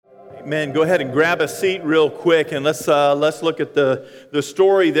Man, go ahead and grab a seat real quick, and let's look at the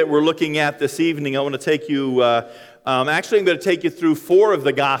story that we're looking at this evening. I want to take you. I'm going to take you through 4 of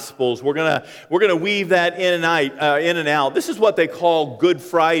the Gospels. We're gonna weave that in and out. This is what they call Good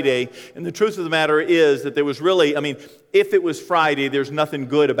Friday, and the truth of the matter is that there was really, if it was Friday, there's nothing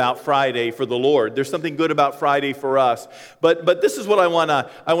good about Friday for the Lord. There's something good about Friday for us. But this is what I want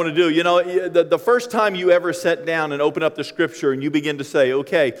to do. You know, the first time you ever sat down and open up the Scripture and you begin to say,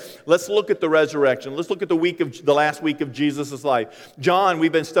 okay, let's look at the resurrection. Let's look at the last week of Jesus' life. John,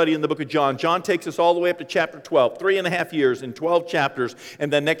 we've been studying the book of John. John takes us all the way up to chapter 12, 3.5 years in 12 chapters,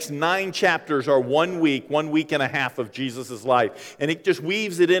 and the next 9 chapters are 1 week and a half of Jesus' life. And it just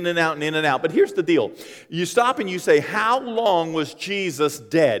weaves it in and out and in and out. But here's the deal. You stop and you say, how long was Jesus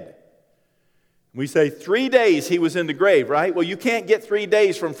dead? We say 3 days he was in the grave, right? Well, you can't get 3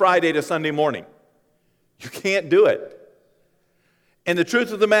 days from Friday to Sunday morning. You can't do it. And the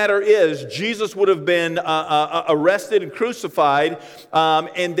truth of the matter is, Jesus would have been arrested and crucified,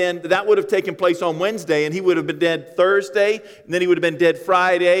 and then that would have taken place on Wednesday, and he would have been dead Thursday, and then he would have been dead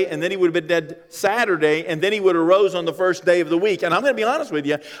Friday, and then he would have been dead Saturday, and then he would have rose on the first day of the week. And I'm going to be honest with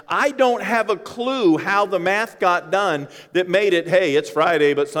you, I don't have a clue how the math got done that made it, hey, it's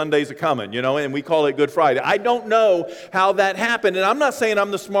Friday, but Sunday's a-coming, and we call it Good Friday. I don't know how that happened, and I'm not saying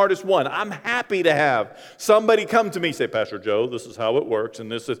I'm the smartest one. I'm happy to have somebody come to me and say, Pastor Joe, this is how it works,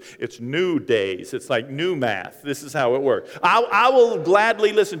 and it's new days. It's like new math. This is how it works. I will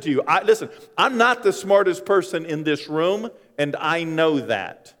gladly listen to you. Listen, I'm not the smartest person in this room, and I know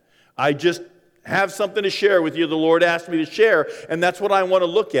that. I just have something to share with you. The Lord asked me to share, and that's what I want to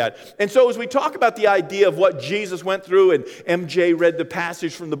look at. And so as we talk about the idea of what Jesus went through, and MJ read the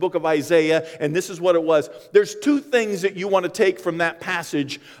passage from the book of Isaiah, and this is what it was. There's 2 things that you want to take from that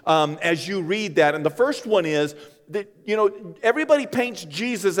passage as you read that. And the first one is that, everybody paints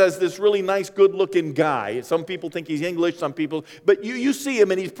Jesus as this really nice, good-looking guy. Some people think he's English, some people, but you see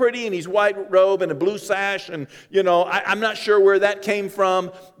him, and he's pretty, and he's white robe and a blue sash, and, I'm not sure where that came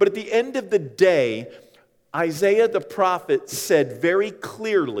from. But at the end of the day, Isaiah the prophet said very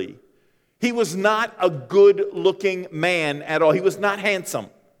clearly, he was not a good-looking man at all. He was not handsome.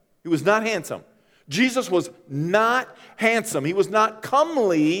 He was not handsome. Jesus was not handsome. He was not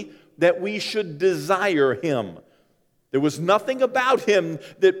comely that we should desire him. There was nothing about him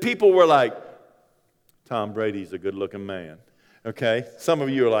that people were like, Tom Brady's a good-looking man, okay? Some of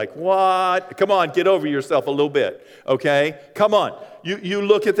you are like, what? Come on, get over yourself a little bit, okay? Come on, you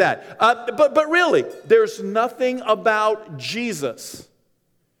look at that. But really, there's nothing about Jesus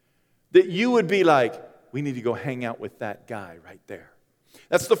that you would be like, we need to go hang out with that guy right there.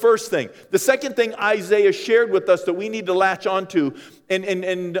 That's the first thing. The second thing Isaiah shared with us that we need to latch onto,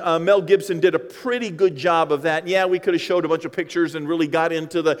 and Mel Gibson did a pretty good job of that. Yeah, we could have showed a bunch of pictures and really got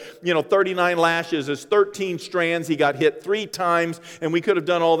into the, 39 lashes is 13 strands. He got hit 3 times, and we could have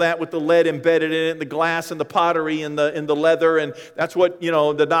done all that with the lead embedded in it, and the glass and the pottery and the leather, and that's what,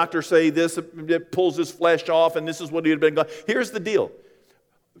 the doctors say this, it pulls his flesh off, and this is what he had been going. Here's the deal.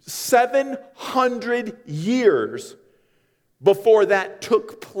 700 years before that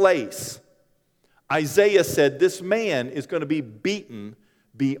took place, Isaiah said this man is going to be beaten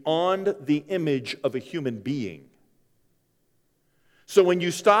beyond the image of a human being. So when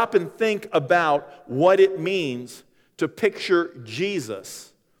you stop and think about what it means to picture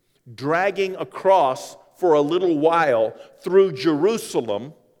Jesus dragging across for a little while through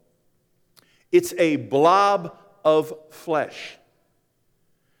Jerusalem, it's a blob of flesh,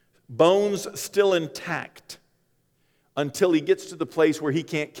 bones still intact, until he gets to the place where he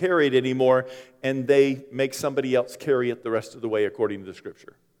can't carry it anymore, and they make somebody else carry it the rest of the way according to the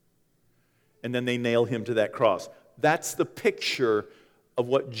Scripture. And then they nail him to that cross. That's the picture of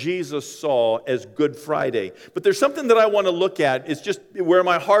what Jesus saw as Good Friday. But there's something that I want to look at. It's just where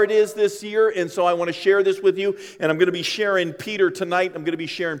my heart is this year, and so I want to share this with you. And I'm going to be sharing Peter tonight. I'm going to be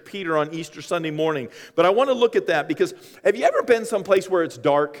sharing Peter on Easter Sunday morning. But I want to look at that because have you ever been someplace where it's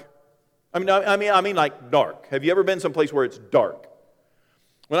dark? I mean, like dark. Have you ever been someplace where it's dark?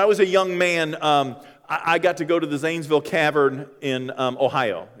 When I was a young man, I got to go to the Zanesville Cavern in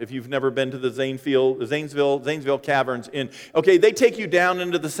Ohio. If you've never been to the Zanesville Caverns they take you down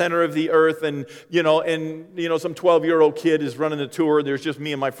into the center of the earth, and some 12-year-old kid is running the tour. There's just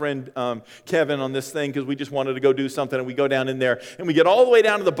me and my friend Kevin on this thing because we just wanted to go do something, and we go down in there, and we get all the way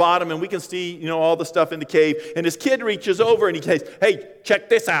down to the bottom, and we can see all the stuff in the cave. And this kid reaches over and he says, "Hey, check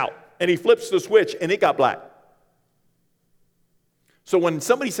this out." And he flips the switch, and it got black. So when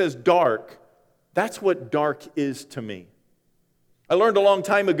somebody says dark, that's what dark is to me. I learned a long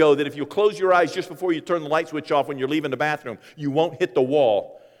time ago that if you close your eyes just before you turn the light switch off when you're leaving the bathroom, you won't hit the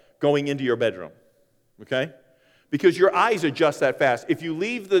wall. going into your bedroom, okay? Because your eyes adjust that fast. If you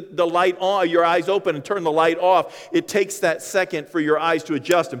leave the light on, your eyes open and turn the light off, it takes that second for your eyes to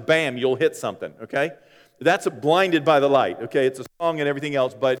adjust and bam, you'll hit something, okay? That's blinded by the light, okay? It's a song and everything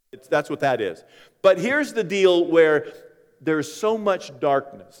else, but that's what that is. But here's the deal where there's so much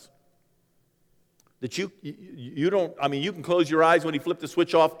darkness that you don't, I mean, you can close your eyes when you flip the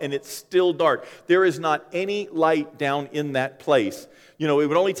switch off and it's still dark. There is not any light down in that place. You know, it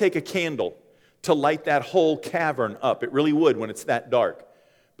would only take a candle to light that whole cavern up. It really would when it's that dark.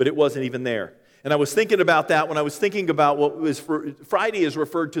 But it wasn't even there. And I was thinking about that when I was thinking about what was Friday is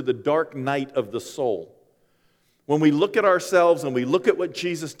referred to the dark night of the soul. When we look at ourselves and we look at what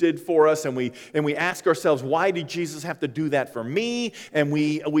Jesus did for us and we ask ourselves, why did Jesus have to do that for me? And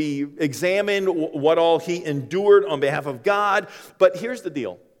we examine what all he endured on behalf of God. But here's the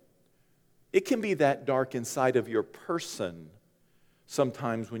deal. It can be that dark inside of your person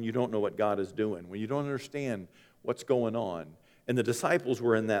sometimes when you don't know what God is doing, when you don't understand what's going on. And the disciples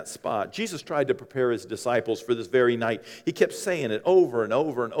were in that spot. Jesus tried to prepare his disciples for this very night. He kept saying it over and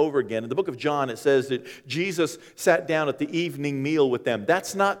over and over again. In the book of John, it says that Jesus sat down at the evening meal with them.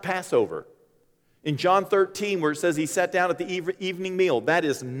 That's not Passover. In John 13, where it says he sat down at the evening meal, that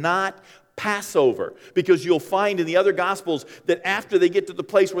is not Passover. Because you'll find in the other Gospels that after they get to the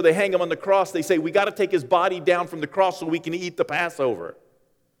place where they hang him on the cross, they say, we got to take his body down from the cross so we can eat the Passover.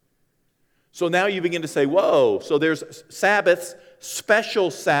 So now you begin to say, whoa, so there's Sabbaths, special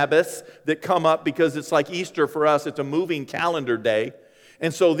Sabbaths that come up because it's like Easter for us. It's a moving calendar day.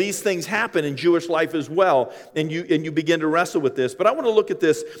 And so these things happen in Jewish life as well. And you begin to wrestle with this. But I want to look at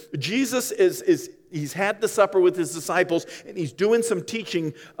this. Jesus he's had the supper with his disciples and he's doing some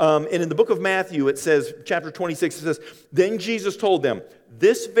teaching. And in the book of Matthew, it says, chapter 26, it says, then Jesus told them,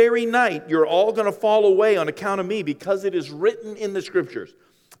 this very night you're all going to fall away on account of me because it is written in the scriptures.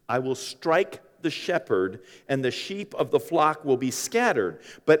 I will strike the shepherd, and the sheep of the flock will be scattered.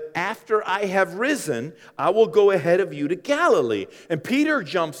 But after I have risen, I will go ahead of you to Galilee. And Peter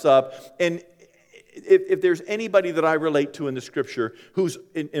jumps up, and if there's anybody that I relate to in the scripture who's,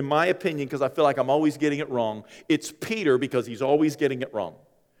 in my opinion, because I feel like I'm always getting it wrong, it's Peter because he's always getting it wrong.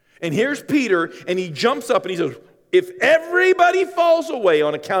 And here's Peter, and he jumps up and he says, if everybody falls away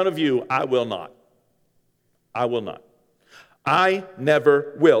on account of you, I will not. I will not. I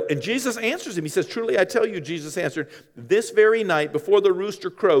never will. And Jesus answers him. He says, truly I tell you, Jesus answered, this very night before the rooster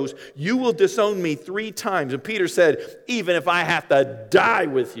crows, you will disown me 3 times. And Peter said, even if I have to die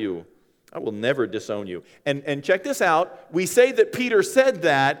with you, I will never disown you. And check this out. We say that Peter said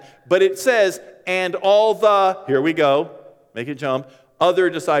that, but it says, and all the, here we go, make it jump,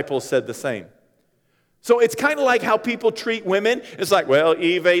 other disciples said the same. So it's kind of like how people treat women. It's like, well,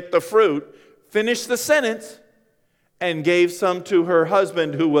 Eve ate the fruit. Finish the sentence. And gave some to her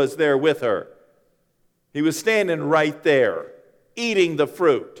husband who was there with her. He was standing right there, eating the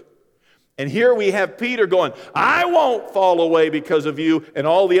fruit. And here we have Peter going, I won't fall away because of you. And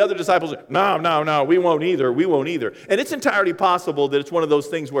all the other disciples, no, we won't either, we won't either. And it's entirely possible that it's one of those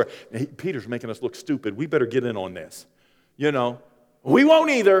things where, hey, Peter's making us look stupid. We better get in on this. You know, we won't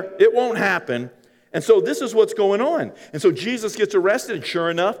either. It won't happen. And so this is what's going on. And so Jesus gets arrested, and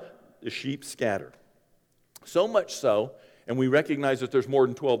sure enough, the sheep scatter. So much so, and we recognize that there's more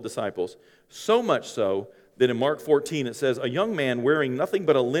than 12 disciples, so much so that in Mark 14 it says, a young man wearing nothing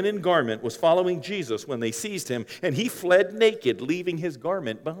but a linen garment was following Jesus when they seized him, and he fled naked, leaving his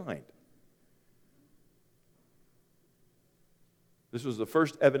garment behind. This was the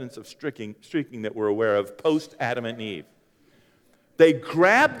first evidence of streaking that we're aware of post-Adam and Eve. They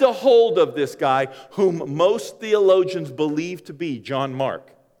grabbed a hold of this guy whom most theologians believe to be John Mark.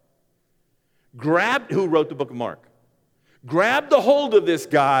 Who wrote the book of Mark, grabbed a hold of this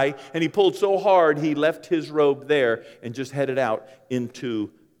guy, and he pulled so hard he left his robe there and just headed out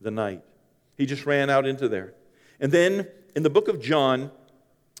into the night. He just ran out into there. And then in the book of John,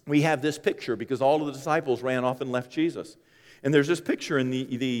 we have this picture because all of the disciples ran off and left Jesus. And there's this picture in the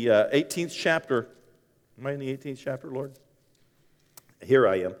 18th chapter. Am I in the 18th chapter, Lord? Here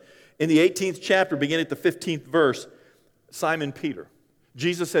I am. In the 18th chapter, beginning at the 15th verse, Simon Peter.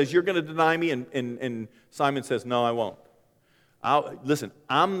 Jesus says, you're going to deny me, and Simon says, no, I won't. Listen,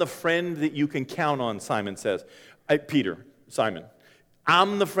 I'm the friend that you can count on, Simon says. Simon,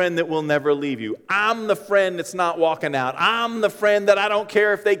 I'm the friend that will never leave you. I'm the friend that's not walking out. I'm the friend that I don't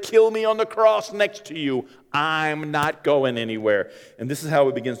care if they kill me on the cross next to you. I'm not going anywhere. And this is how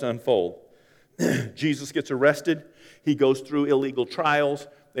it begins to unfold. Jesus gets arrested. He goes through illegal trials.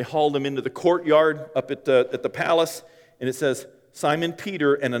 They hauled him into the courtyard up at the palace, and it says, Simon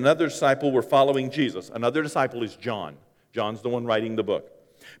Peter and another disciple were following Jesus. Another disciple is John. John's the one writing the book.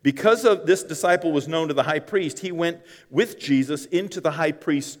 Because of this disciple was known to the high priest, he went with Jesus into the high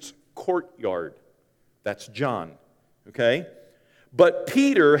priest's courtyard. That's John, okay? But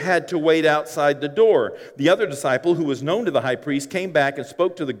Peter had to wait outside the door. The other disciple, who was known to the high priest, came back and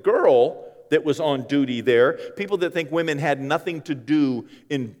spoke to the girl that was on duty there. People that think women had nothing to do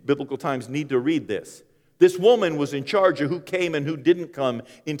in biblical times need to read this. This woman was in charge of who came and who didn't come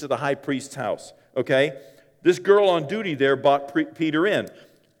into the high priest's house, okay? This girl on duty there brought Peter in.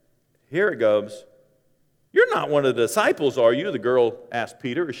 Here it goes. You're not one of the disciples, are you? The girl asked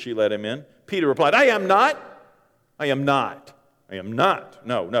Peter as she let him in. Peter replied, I am not. I am not. I am not.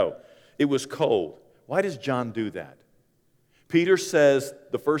 No. It was cold. Why does John do that? Peter says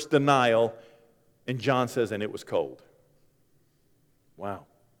the first denial, and John says, and it was cold. Wow.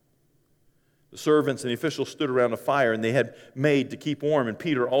 The servants and the officials stood around a fire, and they had made to keep warm, and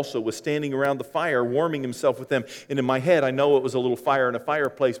Peter also was standing around the fire, warming himself with them. And in my head, I know it was a little fire in a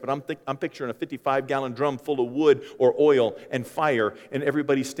fireplace, but I'm picturing a 55-gallon drum full of wood or oil and fire, and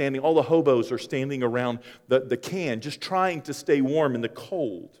everybody's standing, all the hobos are standing around the can, just trying to stay warm in the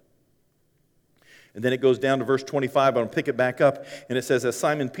cold. And then it goes down to verse 25, I'm going to pick it back up, and it says, as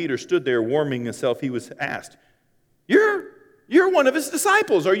Simon Peter stood there warming himself, he was asked, You're one of his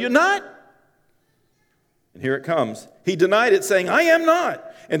disciples, are you not? And here it comes. He denied it, saying, I am not.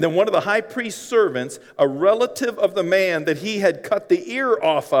 And then one of the high priest's servants, a relative of the man that he had cut the ear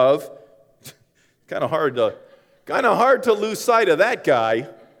off of, kind of hard to lose sight of that guy.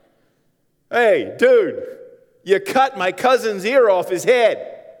 Hey, dude, you cut my cousin's ear off his head.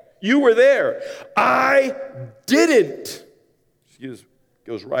 You were there. I didn't.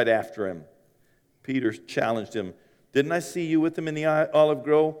 Goes right after him. Peter challenged him. Didn't I see you with him in the olive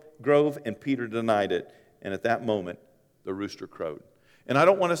grove? And Peter denied it. And at that moment, the rooster crowed. And I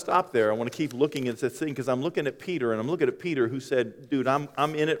don't want to stop there. I want to keep looking at this thing because I'm looking at Peter, and I'm looking at Peter who said, dude, I'm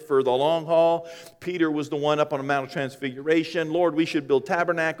in it for the long haul. Peter was the one up on the Mount of Transfiguration. Lord, we should build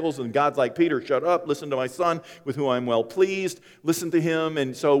tabernacles. And God's like, Peter, shut up. Listen to my son with whom I'm well pleased. Listen to him.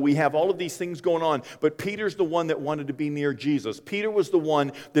 And so we have all of these things going on. But Peter's the one that wanted to be near Jesus. Peter was the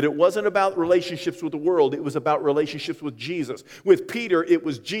one that it wasn't about relationships with the world. It was about relationships with Jesus. With Peter, it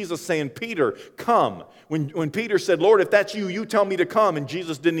was Jesus saying, Peter, come. When Peter said, Lord, if that's you, you tell me to come. And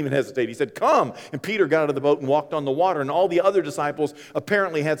Jesus didn't even hesitate. He said, come. And Peter got out of the boat and walked on the water. And all the other disciples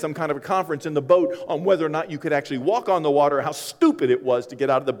apparently had some kind of a conference in the boat on whether or not you could actually walk on the water, how stupid it was to get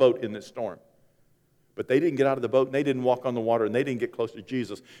out of the boat in this storm. But they didn't get out of the boat, and they didn't walk on the water, and they didn't get close to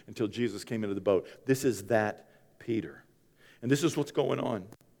Jesus until Jesus came into the boat. This is that Peter. And this is what's going on.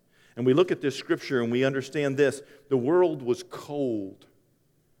 And we look at this scripture and we understand this. The world was cold.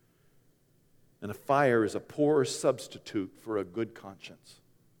 And a fire is a poor substitute for a good conscience.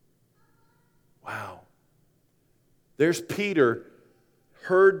 Wow. There's Peter,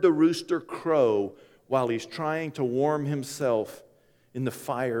 heard the rooster crow while he's trying to warm himself in the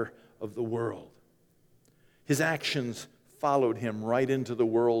fire of the world. His actions followed him right into the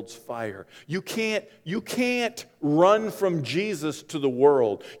world's fire. You can't run from Jesus to the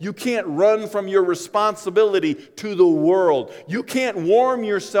world. You can't run from your responsibility to the world. You can't warm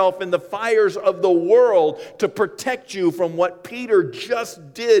yourself in the fires of the world to protect you from what Peter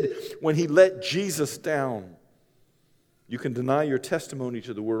just did when he let Jesus down. You can deny your testimony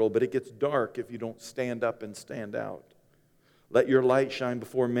to the world, but it gets dark if you don't stand up and stand out. Let your light shine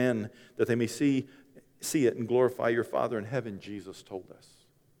before men that they may see it and glorify your Father in heaven, Jesus told us,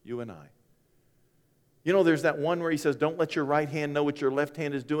 you and I. You know, there's that one where he says, don't let your right hand know what your left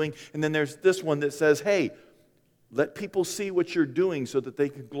hand is doing. And then there's this one that says, hey, let people see what you're doing so that they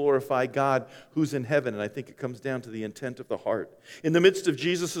can glorify God who's in heaven. And I think it comes down to the intent of the heart. In the midst of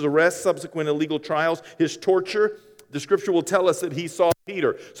Jesus' arrest, subsequent illegal trials, his torture, the scripture will tell us that he saw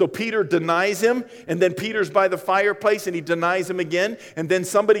Peter. So Peter denies him, and then Peter's by the fireplace, and he denies him again. And then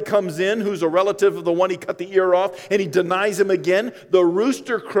somebody comes in who's a relative of the one he cut the ear off, and he denies him again. The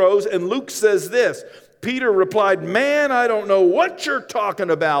rooster crows, and Luke says this. Peter replied, man, I don't know what you're talking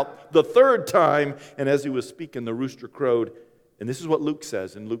about, the third time. And as he was speaking, the rooster crowed. And this is what Luke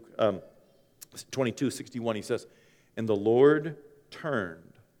says in Luke 22:61. He says, and the Lord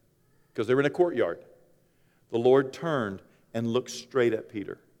turned, because they were in a courtyard. The Lord turned and looked straight at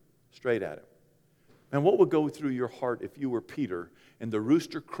Peter, straight at him. And what would go through your heart if you were Peter and the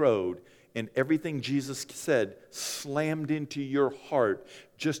rooster crowed and everything Jesus said slammed into your heart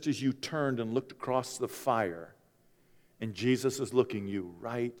just as you turned and looked across the fire and Jesus is looking you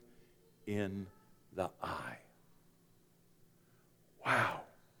right in the eye? Wow.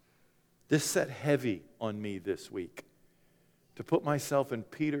 This sat heavy on me this week to put myself in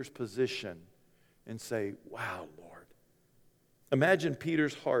Peter's position and say, wow, Lord, Imagine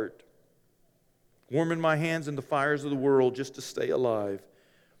Peter's heart, warming my hands in the fires of the world just to stay alive.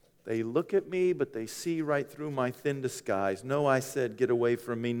 They look at me, but they see right through my thin disguise. No, I said, get away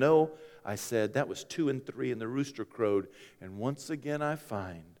from me. No, I said, that was 2 and 3 and the rooster crowed. And once again I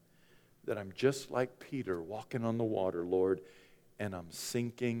find that I'm just like Peter walking on the water, Lord, and I'm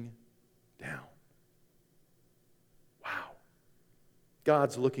sinking down. Wow.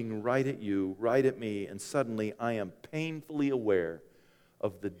 God's looking right at you, right at me, and suddenly I am painfully aware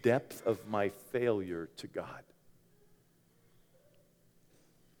of the depth of my failure to God.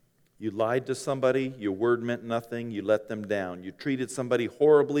 You lied to somebody, your word meant nothing, you let them down. You treated somebody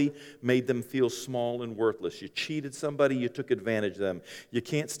horribly, made them feel small and worthless. You cheated somebody, you took advantage of them. You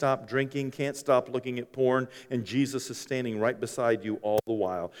can't stop drinking, can't stop looking at porn, and Jesus is standing right beside you all the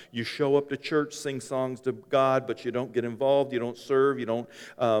while. You show up to church, sing songs to God, but you don't get involved, you don't serve, you don't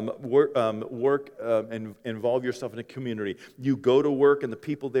involve yourself in a community. You go to work and the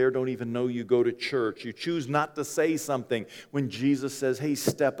people there don't even know you go to church. You choose not to say something when Jesus says, hey,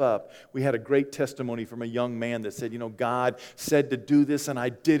 step up. We had a great testimony from a young man that said, God said to do this and I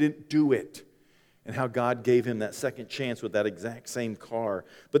didn't do it. And how God gave him that second chance with that exact same car.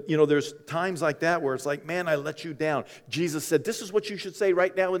 But there's times like that where it's like, man, I let you down. Jesus said, this is what you should say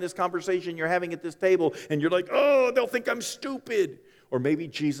right now in this conversation you're having at this table. And you're like, oh, they'll think I'm stupid. Or maybe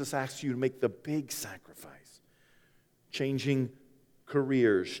Jesus asks you to make the big sacrifice. Changing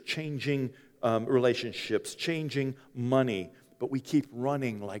careers, changing relationships, changing money. But we keep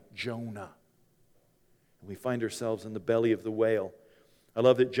running like Jonah. And we find ourselves in the belly of the whale. I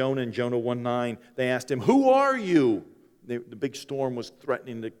love that Jonah in Jonah 1:9, they asked him, who are you? The big storm was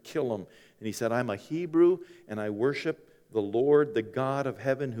threatening to kill him. And he said, I'm a Hebrew and I worship the Lord, the God of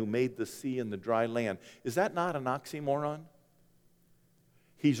heaven who made the sea and the dry land. Is that not an oxymoron?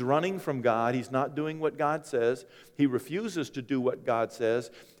 He's running from God. He's not doing what God says. He refuses to do what God says.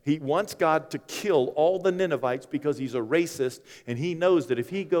 He wants God to kill all the Ninevites because he's a racist, and he knows that if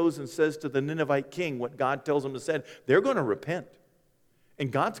he goes and says to the Ninevite king what God tells him to say, they're going to repent,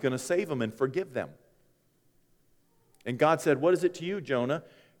 and God's going to save them and forgive them. And God said, what is it to you, Jonah,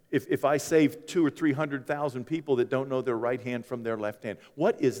 if I save 200,000 or 300,000 people that don't know their right hand from their left hand?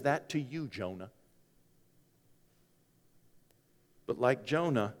 What is that to you, Jonah? But like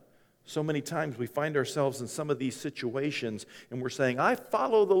Jonah, so many times we find ourselves in some of these situations and we're saying, I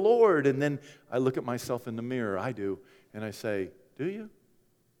follow the Lord. And then I look at myself in the mirror, I do, and I say, do you?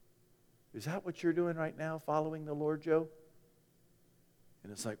 Is that what you're doing right now, following the Lord, Joe?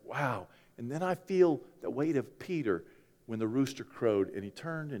 And it's like, wow. And then I feel the weight of Peter when the rooster crowed and he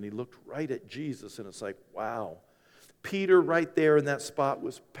turned and he looked right at Jesus and it's like, wow. Peter right there in that spot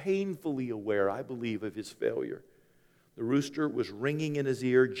was painfully aware, I believe, of his failure. The rooster was ringing in his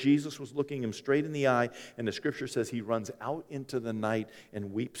ear. Jesus was looking him straight in the eye. And the scripture says he runs out into the night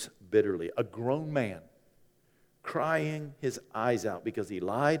and weeps bitterly. A grown man crying his eyes out because he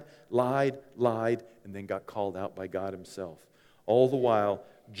lied, and then got called out by God himself. All the while,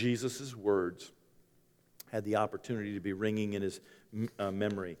 Jesus' words had the opportunity to be ringing in his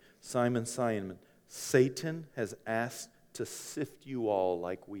memory. Simon, Simon, Satan has asked to sift you all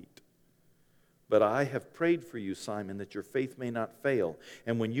like wheat. But I have prayed for you, Simon, that your faith may not fail.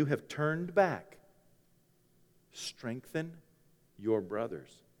 And when you have turned back, strengthen your brothers.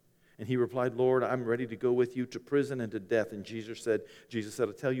 And he replied, Lord, I'm ready to go with you to prison and to death. And Jesus said,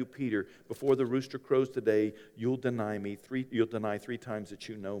 I tell you, Peter, before the rooster crows today, you'll deny three times that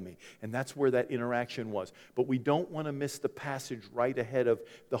you know me. And that's where that interaction was. But we don't want to miss the passage right ahead of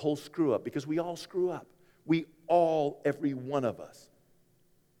the whole screw up, because we all screw up. Every one of us,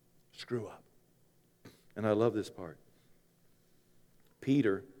 screw up. And I love this part.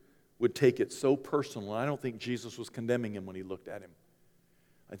 Peter would take it so personal. I don't think Jesus was condemning him when he looked at him.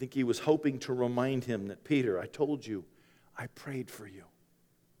 I think he was hoping to remind him that, Peter, I told you, I prayed for you.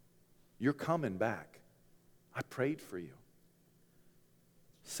 You're coming back. I prayed for you.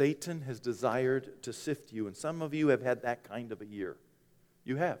 Satan has desired to sift you, and some of you have had that kind of a year.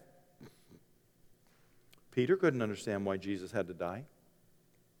 You have. Peter couldn't understand why Jesus had to die.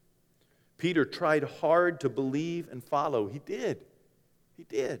 Peter tried hard to believe and follow. He did. He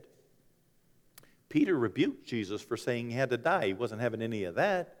did. Peter rebuked Jesus for saying he had to die. He wasn't having any of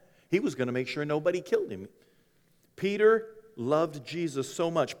that. He was going to make sure nobody killed him. Peter loved Jesus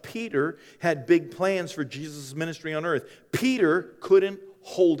so much. Peter had big plans for Jesus' ministry on earth. Peter couldn't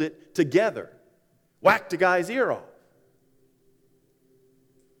hold it together. Whacked a guy's ear off.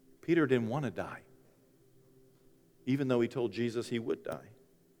 Peter didn't want to die, even though he told Jesus he would die.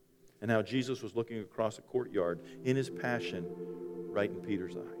 And now Jesus was looking across a courtyard in his passion right in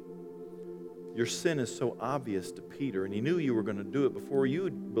Peter's eye. Your sin is so obvious to Peter, and he knew you were going to do it before you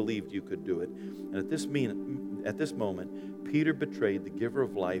believed you could do it. And at this moment, Peter betrayed the giver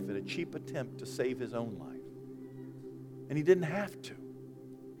of life in a cheap attempt to save his own life. And he didn't have to.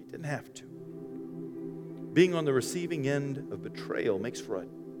 He didn't have to. Being on the receiving end of betrayal makes for a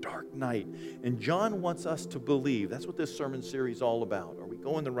dark night. And John wants us to believe, that's what this sermon series is all about. Are we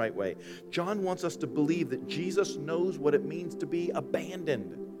going the right way? John wants us to believe that Jesus knows what it means to be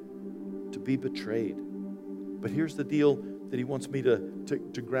abandoned, to be betrayed. But here's the deal that he wants me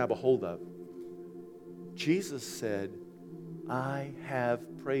to grab a hold of. Jesus said, I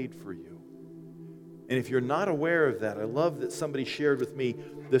have prayed for you. And if you're not aware of that, I love that somebody shared with me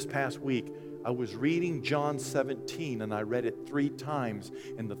this past week. I was reading John 17 and I read it 3 times.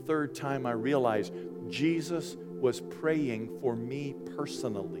 And the third time I realized Jesus was praying for me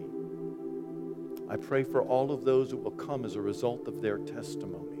personally. I pray for all of those who will come as a result of their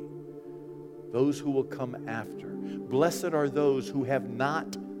testimony. Those who will come after. Blessed are those who have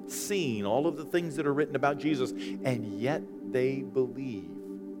not seen all of the things that are written about Jesus, and yet they believe.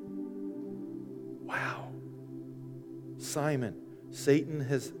 Wow. Simon, Satan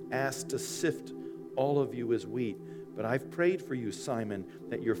has asked to sift all of you as wheat, but I've prayed for you, Simon,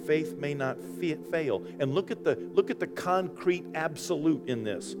 that your faith may not fail. And look at the concrete absolute in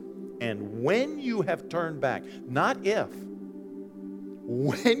this. And when you have turned back, not if,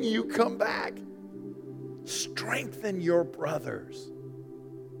 when you come back, strengthen your brothers.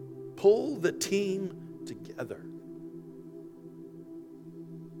 Pull the team together.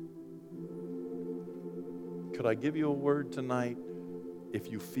 Could I give you a word tonight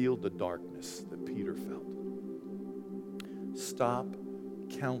if you feel the darkness that Peter felt? Stop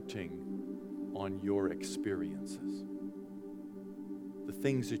counting on your experiences, the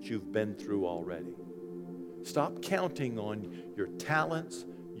things that you've been through already. Stop counting on your talents,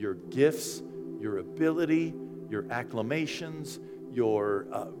 your gifts, your ability, your acclamations, your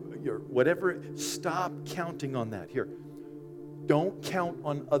whatever. Stop counting on that. Here, don't count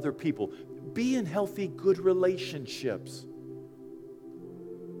on other people. Be in healthy, good relationships.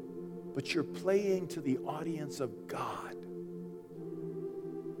 But you're playing to the audience of God.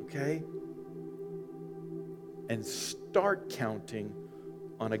 Okay? And start counting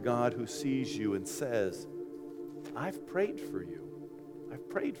on a God who sees you and says, I've prayed for you. I've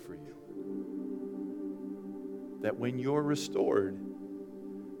prayed for you. That when you're restored,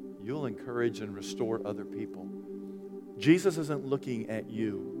 you'll encourage and restore other people. Jesus isn't looking at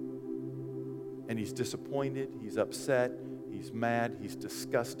you and he's disappointed, he's upset, he's mad, he's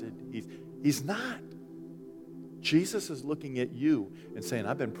disgusted. He's not. Jesus is looking at you and saying,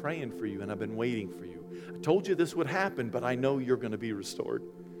 I've been praying for you and I've been waiting for you. I told you this would happen, but I know you're going to be restored.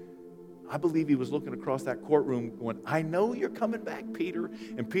 I believe he was looking across that courtroom going, I know you're coming back, Peter.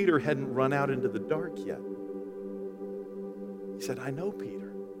 And Peter hadn't run out into the dark yet. He said, I know,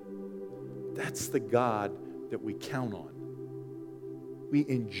 Peter. That's the God that we count on. We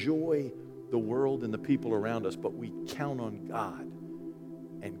enjoy the world and the people around us, but we count on God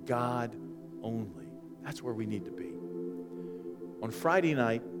and God only. That's where we need to be. On Friday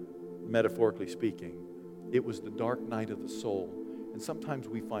night, metaphorically speaking, it was the dark night of the soul. And sometimes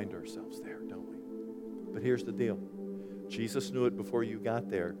we find ourselves there, don't we? But here's the deal. Jesus knew it before you got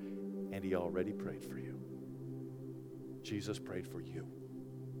there, and he already prayed for you. Jesus prayed for you.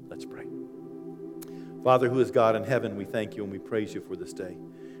 Let's pray. Father, who is God in heaven, we thank you and we praise you for this day.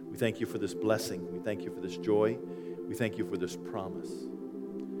 We thank you for this blessing. We thank you for this joy. We thank you for this promise.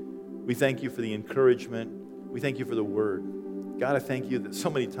 We thank you for the encouragement. We thank you for the word. God, I thank you that so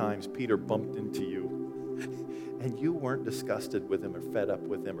many times Peter bumped into you and you weren't disgusted with him or fed up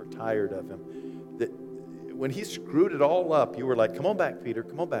with him or tired of him. That when he screwed it all up, you were like, come on back, Peter,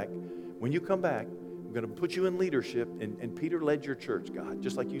 come on back. When you come back, I'm going to put you in leadership. And Peter led your church, God,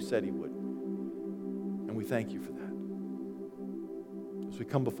 just like you said he would. And we thank you for that. As we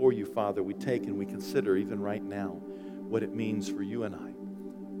come before you, Father, we take and we consider even right now what it means for you and I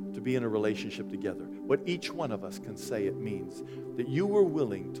to be in a relationship together. What each one of us can say it means that you were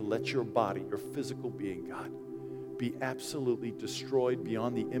willing to let your body, your physical being, God, be absolutely destroyed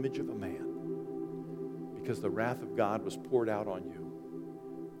beyond the image of a man because the wrath of God was poured out on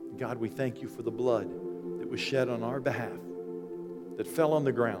you. God, we thank you for the blood that was shed on our behalf, that fell on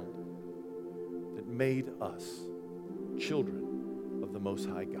the ground, that made us children of the Most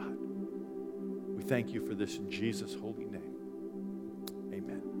High God. We thank you for this in Jesus' holy name.